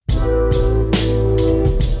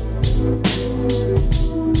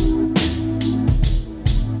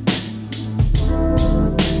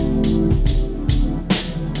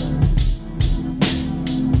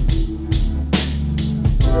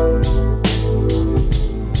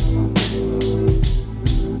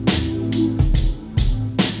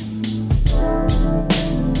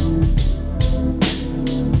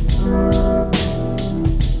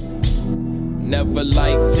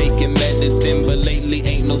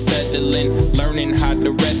settling. Learning how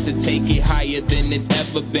to rest to take it higher than it's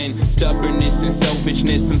ever been. Stubbornness and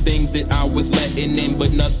selfishness, some things that I was letting in,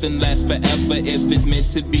 but nothing lasts forever. If it's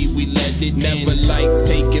meant to be, we let it Never in. Like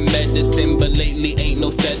taking medicine, but lately ain't no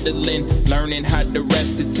settling. Learning how to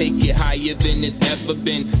rest to take it higher than it's ever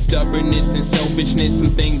been. Stubbornness and selfishness,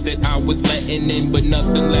 some things that I was letting in, but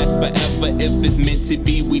nothing lasts forever. If it's meant to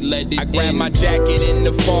be, we let it in. I grab my jacket in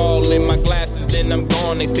the fall and my glasses, then I'm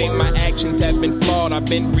gone. They say my actions have been flawed, I've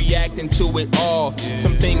been reacting to it all.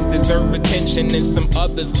 Some things deserve attention and some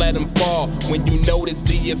others let them fall. When you notice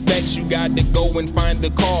the effects, you got to go and find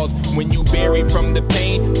the cause. When you bury from the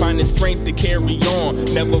pain, find the strength to carry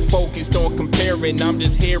on. Never focused on comparing, I'm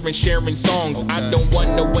just here and sharing songs. I don't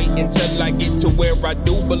wanna wait until I get to where I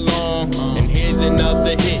do belong. And here's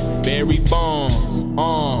another hit, Barry Bonds.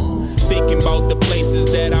 Thinking about the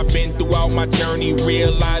places that I've been throughout my journey,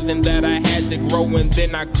 realizing that I had to grow and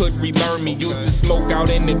then I could relearn me. Used to smoke out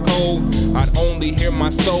in the cold, I'd only hear my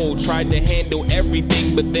soul. Tried to handle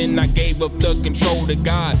everything, but then I gave up the control to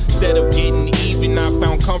God. Instead of getting even, I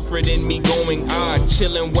found comfort in me going odd.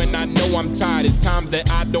 Chilling when I know I'm tired, it's times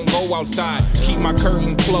that I don't go outside. Keep my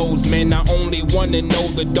curtain closed, man, I only wanna know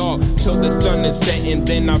the dark till the sun is setting,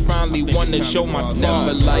 then I finally wanna show my star.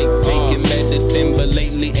 Never like taking medicine, but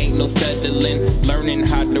lately ain't no settling. Learning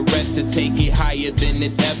how to rest to take it higher than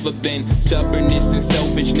it's ever been. Stubbornness and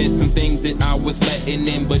selfishness, some things that I was letting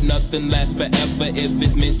in, but nothing lasts forever. If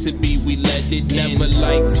it's meant to be, we let it in. Never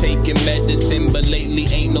like taking medicine, but lately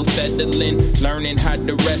ain't no settling. Learning how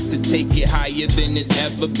to rest to take it higher than it's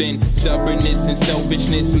ever been. Stubbornness and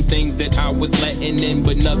selfishness, some things that I was letting in,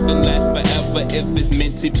 but nothing lasts forever. If it's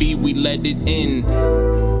meant to be, we let it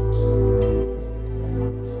in.